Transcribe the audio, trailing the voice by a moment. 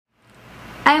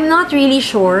I'm not really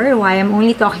sure why I'm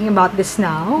only talking about this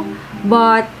now,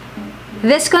 but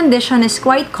this condition is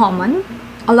quite common.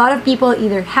 A lot of people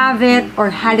either have it or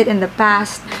had it in the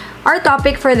past. Our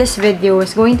topic for this video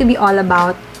is going to be all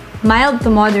about mild to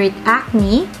moderate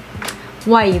acne,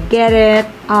 why you get it,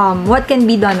 what can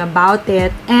be done about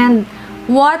it, and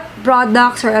what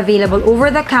products are available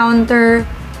over the counter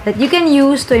that you can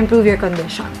use to improve your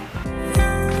condition.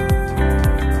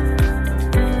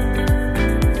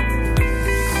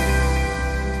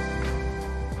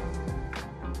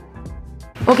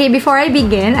 Okay, before I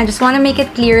begin, I just want to make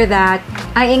it clear that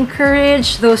I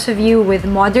encourage those of you with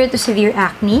moderate to severe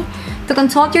acne to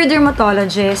consult your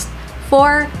dermatologist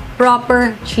for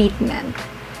proper treatment.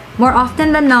 More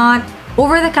often than not,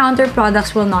 over-the-counter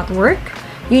products will not work.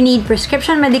 You need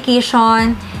prescription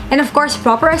medication and of course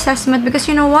proper assessment, because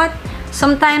you know what?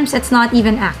 Sometimes it's not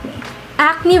even acne.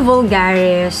 Acne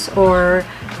vulgaris, or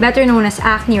better known as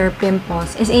acne or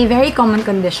pimples, is a very common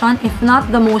condition, if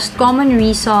not the most common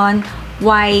reason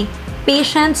why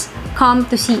patients come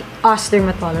to see us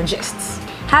dermatologists.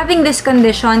 Having this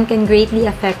condition can greatly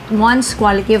affect one's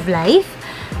quality of life,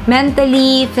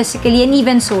 mentally, physically, and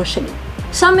even socially.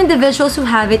 Some individuals who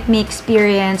have it may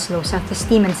experience low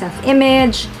self-esteem and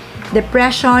self-image,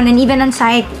 depression, and even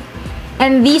anxiety.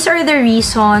 And these are the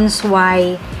reasons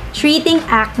why treating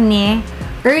acne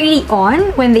early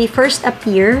on, when they first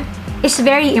appear, is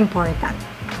very important.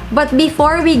 But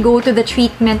before we go to the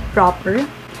treatment proper,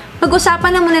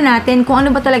 pag-usapan na muna natin kung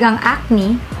ano ba talagang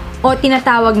acne o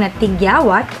tinatawag na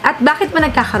tigyawat at bakit ba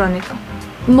nagkakaroon nito.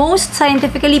 Most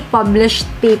scientifically published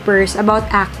papers about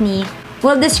acne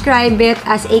will describe it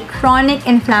as a chronic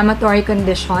inflammatory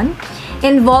condition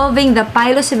involving the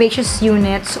pilosebaceous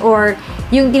units, or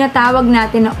yung tinatawag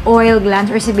natin na oil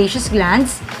glands or sebaceous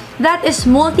glands, that is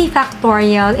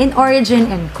multifactorial in origin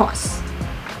and cause.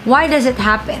 Why does it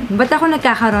happen? Ba't ako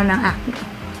nagkakaroon ng acne?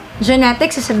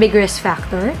 Genetics is a big risk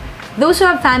factor. Those who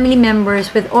have family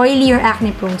members with oily or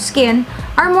acne-prone skin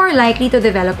are more likely to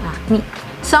develop acne.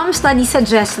 Some studies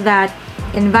suggest that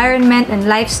environment and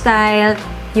lifestyle,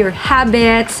 your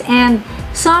habits, and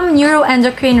some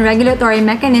neuroendocrine regulatory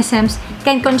mechanisms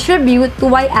can contribute to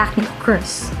why acne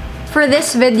occurs. For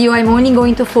this video, I'm only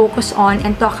going to focus on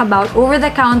and talk about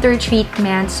over-the-counter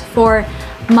treatments for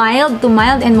mild to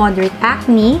mild and moderate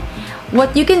acne,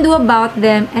 what you can do about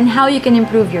them, and how you can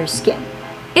improve your skin.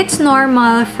 It's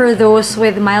normal for those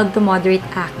with mild to moderate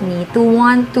acne to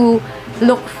want to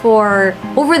look for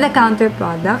over-the-counter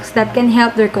products that can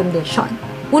help their condition.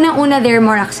 Unang-una, they're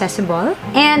more accessible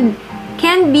and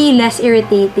can be less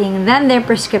irritating than their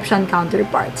prescription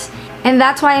counterparts. And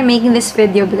that's why I'm making this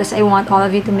video, because I want all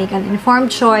of you to make an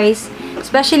informed choice,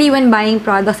 especially when buying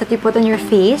products that you put on your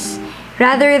face,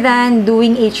 rather than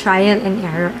doing a trial and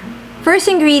error. First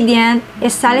ingredient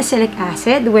is salicylic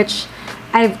acid, which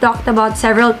I've talked about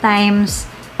several times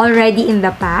already in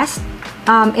the past.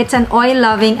 It's an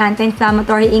oil-loving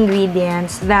anti-inflammatory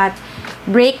ingredient that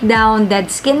break down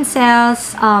dead skin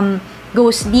cells,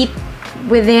 goes deep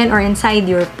within or inside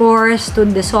your pores to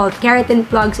dissolve keratin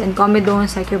plugs and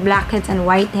comedones like your blackheads and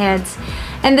whiteheads.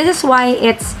 And this is why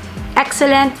it's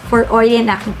excellent for oily and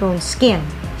acne-prone skin.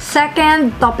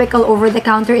 Second topical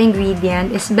over-the-counter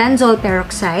ingredient is benzoyl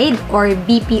peroxide, or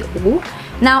BPO.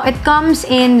 Now, it comes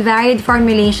in varied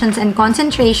formulations and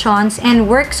concentrations and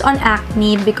works on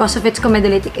acne because of its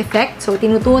comedolytic effect. So,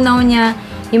 tinutunaw niya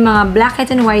yung mga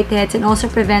blackheads and whiteheads and also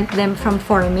prevent them from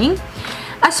forming,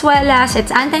 as well as its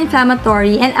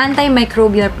anti-inflammatory and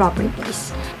antimicrobial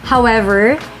properties.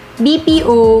 However,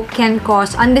 BPO can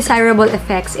cause undesirable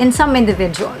effects in some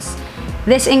individuals.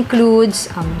 This includes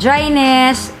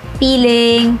dryness,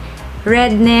 peeling,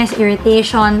 redness,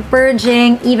 irritation,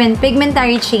 purging, even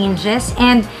pigmentary changes,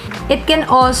 and it can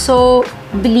also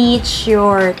bleach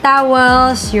your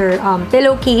towels, your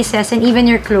pillowcases, and even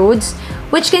your clothes,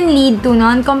 which can lead to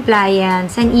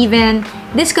non-compliance and even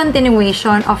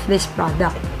discontinuation of this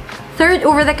product. Third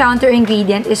over-the-counter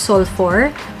ingredient is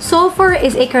sulfur. Sulfur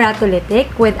is a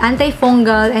keratolytic with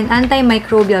antifungal and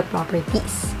antimicrobial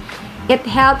properties. It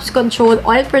helps control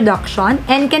oil production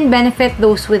and can benefit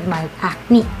those with mild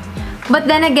acne. But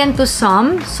then again, to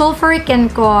some, sulfur can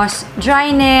cause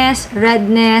dryness,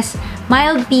 redness,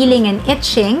 mild peeling, and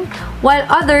itching, while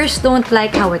others don't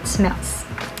like how it smells.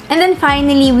 And then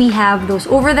finally, we have those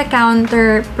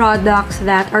over-the-counter products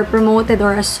that are promoted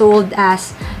or are sold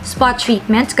as spot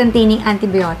treatments containing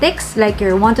antibiotics, like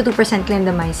your 1 to 2%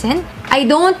 clindamycin. I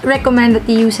don't recommend that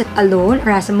you use it alone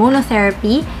or as a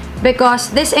monotherapy, because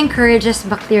this encourages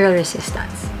bacterial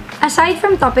resistance. Aside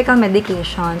from topical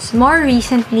medications, more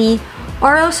recently,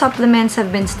 oral supplements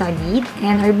have been studied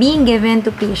and are being given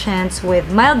to patients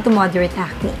with mild to moderate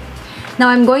acne. Now,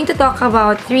 I'm going to talk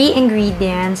about 3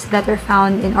 ingredients that are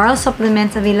found in oral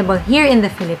supplements available here in the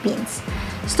Philippines,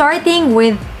 starting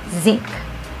with zinc.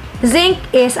 Zinc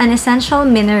is an essential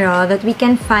mineral that we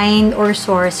can find or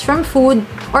source from food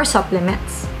or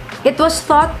supplements. It was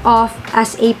thought of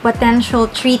as a potential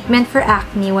treatment for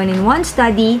acne when in one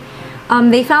study,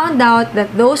 they found out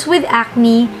that those with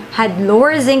acne had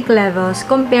lower zinc levels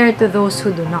compared to those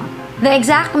who do not. The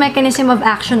exact mechanism of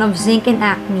action of zinc in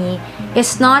acne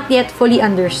is not yet fully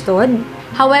understood.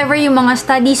 However, yung mga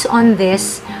studies on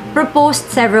this proposed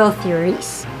several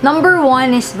theories. Number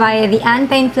 1 is via the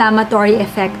anti-inflammatory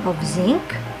effect of zinc.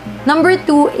 Number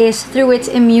 2 is through its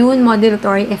immune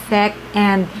modulatory effect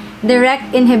and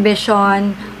direct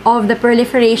inhibition of the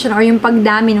proliferation or yung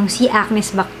pagdami ng C.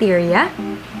 acnes bacteria.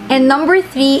 And number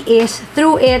 3 is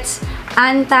through its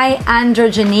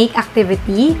anti-androgenic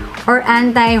activity or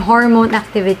anti-hormone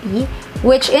activity,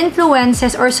 which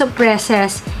influences or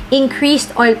suppresses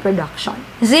increased oil production.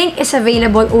 Zinc is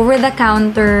available over the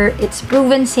counter, it's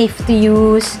proven safe to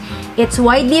use, it's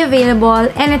widely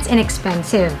available, and it's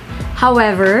inexpensive.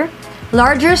 However,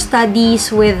 larger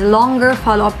studies with longer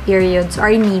follow-up periods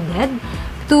are needed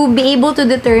to be able to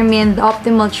determine the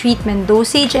optimal treatment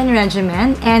dosage and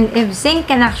regimen, and if zinc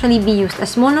can actually be used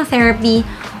as monotherapy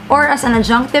or as an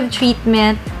adjunctive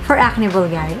treatment for acne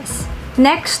vulgaris.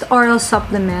 Next oral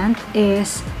supplement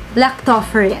is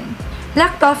lactoferrin.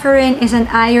 Lactoferrin is an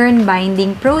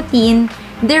iron-binding protein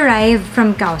derived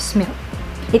from cow's milk.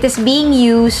 It is being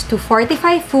used to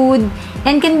fortify food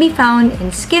and can be found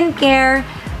in skincare,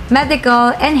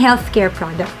 medical, and healthcare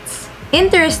products.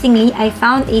 Interestingly, I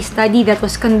found a study that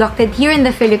was conducted here in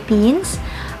the Philippines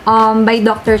by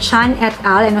Dr. Chan et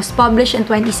al. And was published in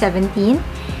 2017.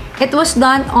 It was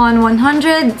done on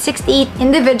 168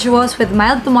 individuals with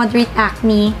mild to moderate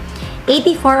acne,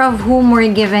 84 of whom were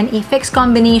given a fixed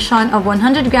combination of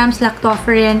 100 grams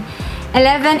lactoferrin,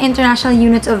 11 international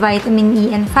units of vitamin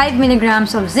E, and 5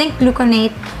 milligrams of zinc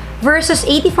gluconate versus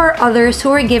 84 others who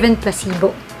were given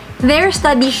placebo. Their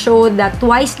study showed that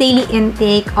twice daily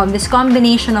intake of this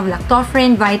combination of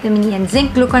lactoferrin, vitamin E, and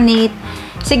zinc gluconate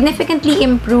significantly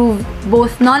improved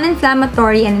both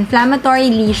non-inflammatory and inflammatory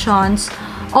lesions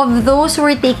of those who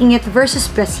were taking it versus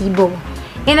placebo.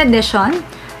 In addition,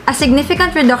 a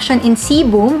significant reduction in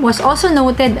sebum was also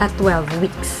noted at 12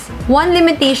 weeks. One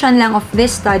limitation lang of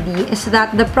this study is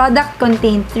that the product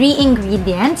contained 3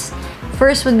 ingredients.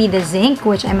 First would be the zinc,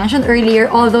 which I mentioned earlier,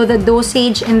 although the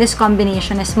dosage in this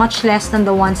combination is much less than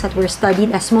the ones that were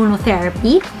studied as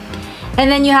monotherapy. And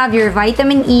then you have your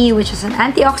vitamin E, which is an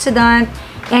antioxidant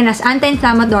and has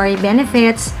anti-inflammatory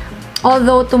benefits,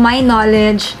 although to my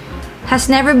knowledge, has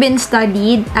never been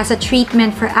studied as a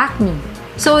treatment for acne.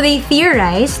 So they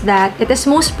theorized that it is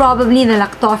most probably the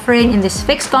lactoferrin in this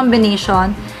fixed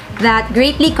combination that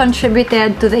greatly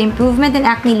contributed to the improvement in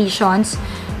acne lesions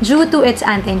due to its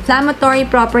anti-inflammatory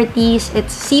properties,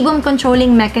 its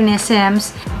sebum-controlling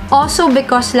mechanisms, also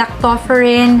because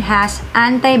lactoferrin has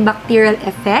antibacterial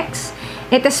effects.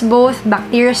 It is both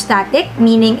bacteriostatic,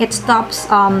 meaning it stops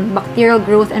bacterial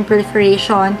growth and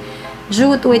proliferation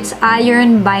due to its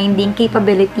iron binding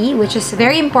capability, which is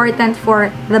very important for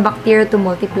the bacteria to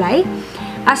multiply,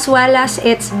 as well as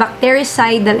its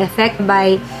bactericidal effect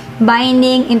by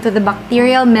binding into the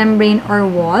bacterial membrane or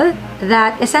wall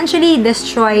that essentially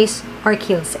destroys or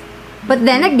kills it. But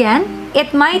then again,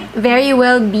 it might very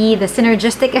well be the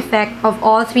synergistic effect of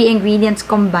all 3 ingredients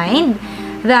combined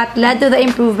that led to the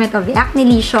improvement of the acne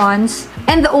lesions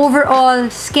and the overall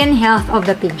skin health of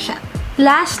the patient.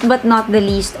 Last but not the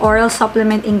least oral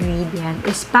supplement ingredient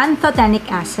is pantothenic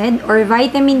acid or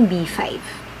vitamin B5.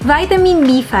 Vitamin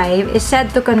B5 is said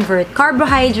to convert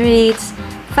carbohydrates,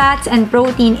 fats, and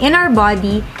protein in our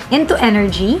body into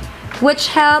energy, which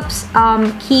helps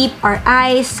keep our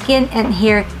eyes, skin, and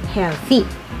hair healthy.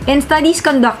 In studies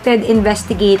conducted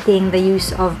investigating the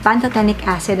use of pantothenic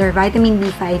acid or vitamin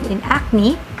B5 in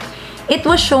acne, it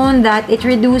was shown that it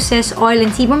reduces oil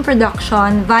and sebum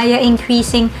production via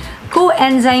increasing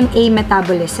coenzyme A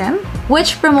metabolism,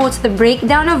 which promotes the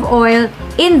breakdown of oil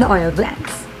in the oil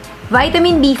glands.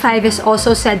 Vitamin B5 is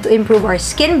also said to improve our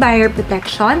skin barrier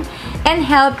protection and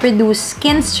help reduce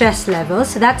skin stress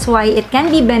levels. That's why it can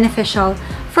be beneficial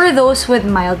for those with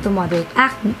mild to moderate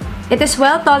acne. It is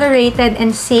well tolerated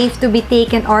and safe to be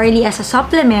taken orally as a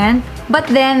supplement, but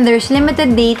then there's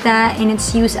limited data in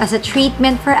its use as a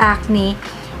treatment for acne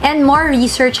and more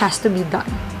research has to be done.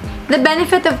 The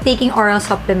benefit of taking oral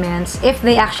supplements, if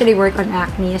they actually work on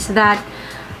acne, is that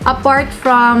apart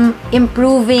from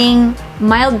improving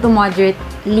mild to moderate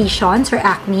lesions or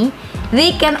acne,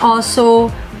 they can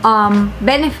also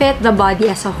benefit the body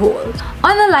as a whole.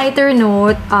 On a lighter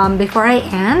note, before I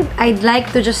end, I'd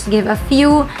like to just give a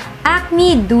few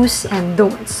acne do's and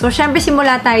don'ts. So, syempre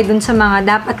simula tayo dun sa mga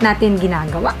dapat natin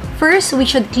ginagawa. First, we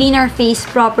should clean our face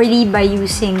properly by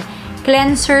using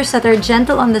cleansers that are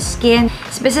gentle on the skin,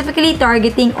 specifically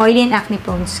targeting oily and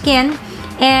acne-prone skin,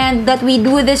 and that we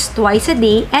do this twice a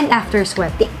day and after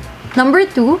sweating. Number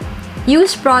 2,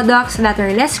 use products that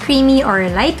are less creamy or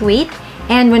lightweight,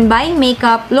 and when buying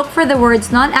makeup, look for the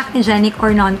words non-acnegenic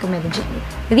or non-comedogenic.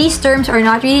 These terms are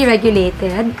not really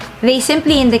regulated. They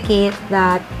simply indicate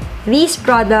that these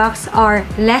products are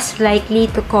less likely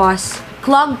to cause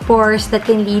clogged pores that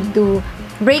can lead to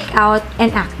breakout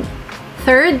and acne.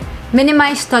 Third,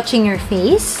 minimize touching your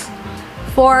face.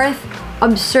 Fourth,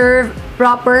 observe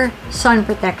proper sun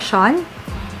protection.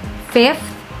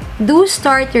 Fifth, do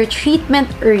start your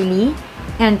treatment early.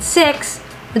 And sixth,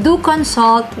 do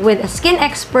consult with a skin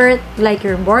expert like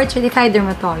your board-certified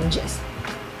dermatologist.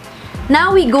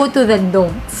 Now we go to the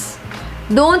don'ts.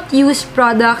 Don't use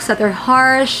products that are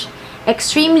harsh,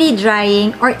 extremely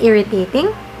drying, or irritating.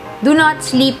 Do not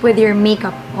sleep with your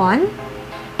makeup on.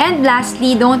 And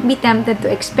lastly, don't be tempted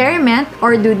to experiment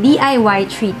or do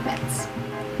DIY treatments.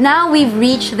 Now we've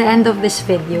reached the end of this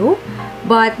video,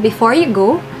 but before you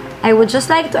go, I would just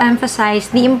like to emphasize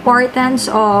the importance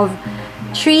of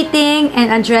treating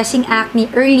and addressing acne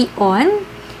early on,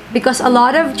 because a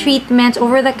lot of treatments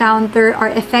over the counter are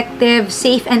effective,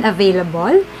 safe, and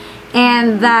available,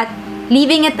 and that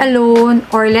leaving it alone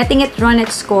or letting it run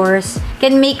its course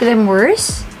can make them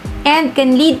worse and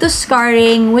can lead to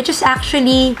scarring, which is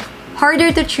actually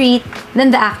harder to treat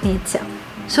than the acne itself.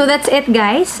 So that's it,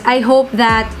 guys. I hope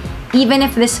that even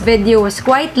if this video was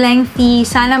quite lengthy,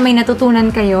 sana may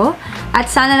natutunan kayo at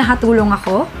sana nakatulong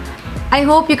ako. I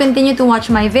hope you continue to watch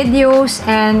my videos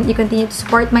and you continue to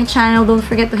support my channel. Don't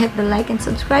forget to hit the like and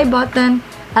subscribe button.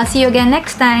 I'll see you again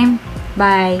next time.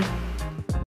 Bye!